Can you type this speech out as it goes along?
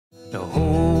The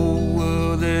whole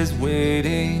world is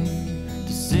waiting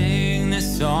to sing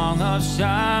this song of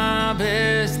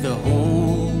Shabbos. The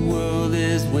whole world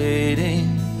is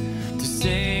waiting to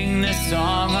sing this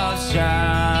song of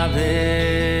Shabbos.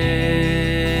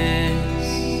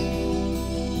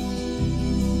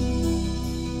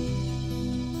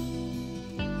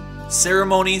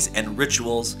 Ceremonies and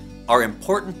rituals are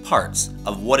important parts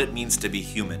of what it means to be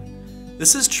human.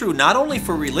 This is true not only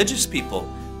for religious people,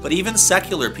 but even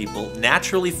secular people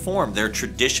naturally form their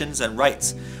traditions and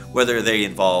rites, whether they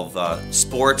involve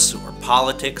sports or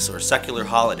politics or secular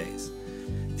holidays.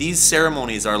 These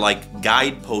ceremonies are like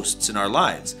guideposts in our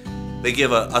lives. They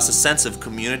give us a sense of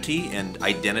community and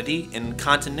identity and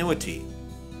continuity.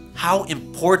 How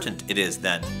important it is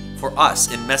then for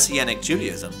us in Messianic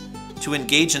Judaism to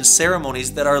engage in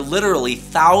ceremonies that are literally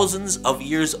thousands of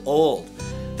years old,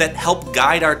 that help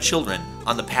guide our children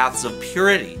on the paths of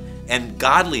purity and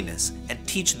godliness and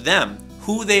teach them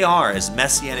who they are as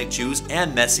Messianic Jews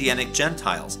and Messianic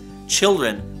Gentiles,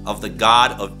 children of the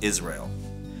God of Israel.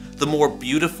 The more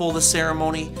beautiful the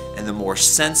ceremony and the more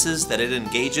senses that it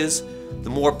engages, the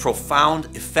more profound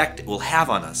effect it will have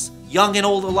on us, young and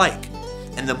old alike,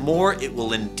 and the more it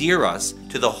will endear us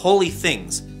to the holy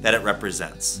things that it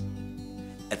represents.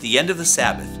 At the end of the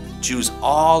Sabbath, Jews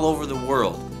all over the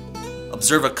world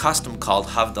observe a custom called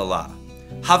Havdalah.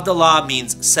 Havdalah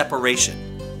means separation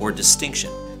or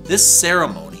distinction. This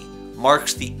ceremony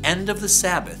marks the end of the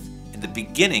Sabbath and the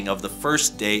beginning of the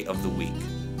first day of the week.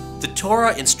 The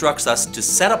Torah instructs us to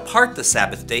set apart the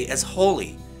Sabbath day as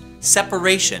holy.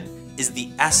 Separation is the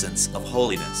essence of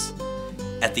holiness.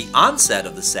 At the onset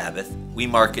of the Sabbath, we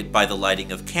mark it by the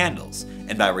lighting of candles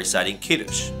and by reciting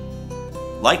Kiddush.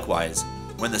 Likewise,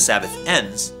 when the Sabbath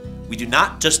ends, we do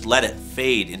not just let it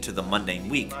fade into the mundane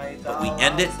week, but we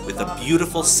end it with a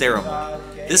beautiful ceremony.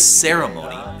 This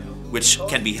ceremony, which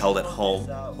can be held at home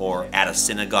or at a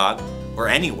synagogue or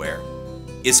anywhere,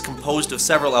 is composed of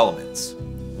several elements: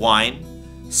 wine,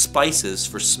 spices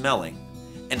for smelling,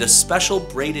 and a special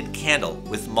braided candle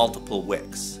with multiple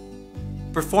wicks.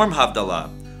 To perform Havdalah,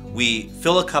 we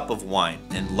fill a cup of wine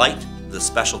and light the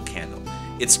special candle.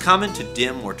 It's common to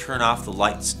dim or turn off the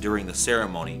lights during the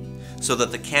ceremony so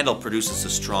that the candle produces a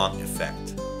strong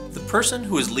effect. The person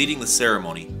who is leading the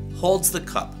ceremony holds the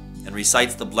cup and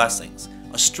recites the blessings,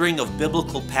 a string of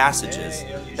biblical passages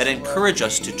that encourage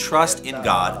us to trust in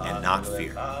God and not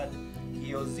fear.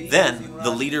 Then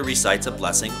the leader recites a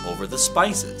blessing over the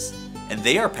spices, and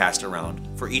they are passed around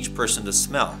for each person to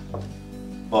smell.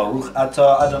 Baruch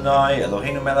atah Adonai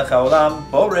Eloheinu melech haolam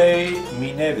borei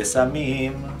minei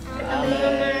v'samim.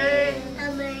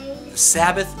 The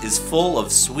Sabbath is full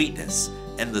of sweetness,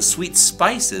 and the sweet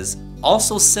spices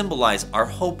also symbolize our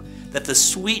hope that the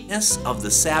sweetness of the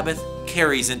Sabbath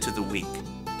carries into the week.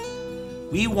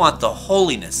 We want the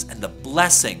holiness and the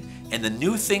blessing and the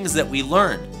new things that we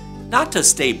learned not to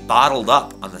stay bottled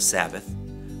up on the Sabbath,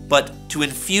 but to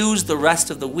infuse the rest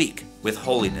of the week with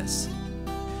holiness.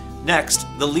 Next,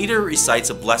 the leader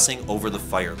recites a blessing over the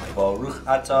firelight. Baruch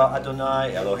atah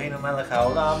Adonai Eloheinu melech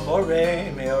haolam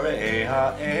borei meorei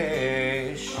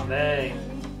ha'esh. Amen.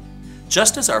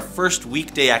 Just as our first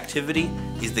weekday activity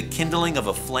is the kindling of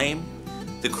a flame,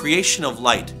 the creation of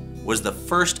light was the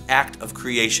first act of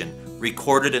creation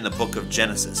recorded in the book of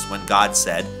Genesis when God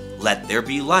said, "Let there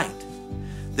be light."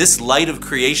 This light of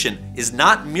creation is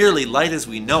not merely light as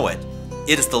we know it,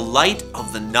 it is the light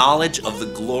of the knowledge of the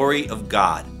glory of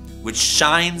God, which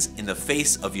shines in the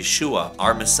face of Yeshua,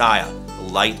 our Messiah,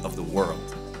 the light of the world.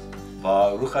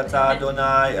 Baruch atah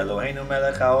Adonai Eloheinu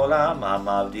melech haolam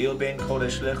hamavdil ben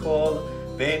kodesh lechol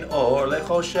ben or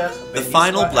lechoshech. The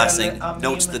final blessing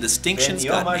notes the distinctions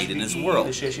God made in His world,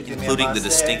 including the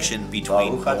distinction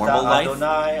between normal life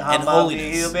and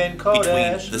holiness,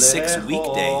 between the 6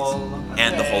 weekdays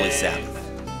and the Holy Sabbath.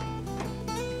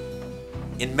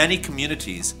 In many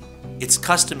communities, it's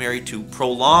customary to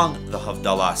prolong the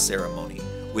Havdalah ceremony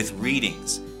with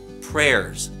readings,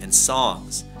 prayers, and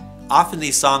songs. Often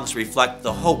these songs reflect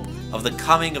the hope of the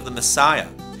coming of the Messiah.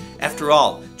 After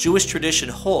all, Jewish tradition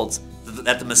holds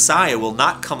that the Messiah will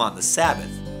not come on the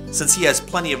Sabbath, since He has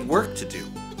plenty of work to do.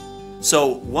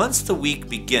 So once the week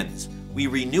begins, we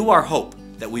renew our hope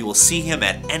that we will see Him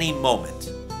at any moment.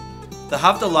 The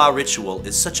Havdalah ritual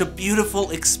is such a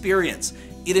beautiful experience.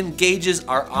 It engages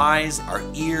our eyes, our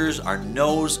ears, our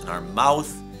nose, and our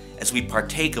mouth as we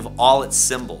partake of all its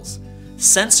symbols.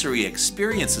 Sensory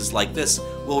experiences like this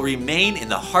will remain in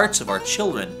the hearts of our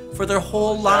children for their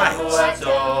whole lives. Shavuot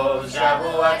tov,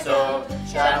 Shavuot tov,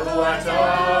 Shavuot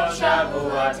tov,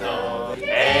 Shavuot tov.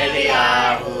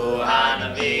 Eliyahu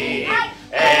Hanavi,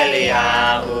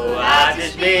 Eliyahu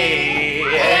Atishbi,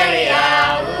 Eliyahu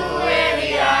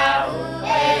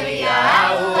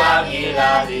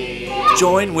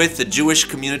Join with the Jewish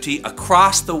community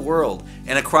across the world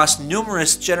and across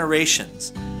numerous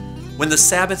generations. When the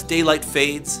Sabbath daylight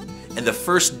fades and the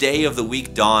first day of the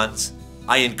week dawns,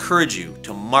 I encourage you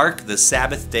to mark the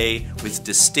Sabbath day with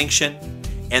distinction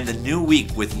and the new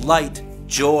week with light,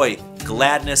 joy,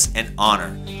 gladness, and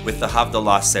honor with the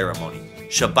Havdalah ceremony.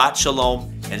 Shabbat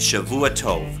Shalom and Shavua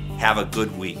Tov. Have a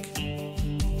good week.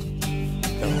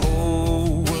 The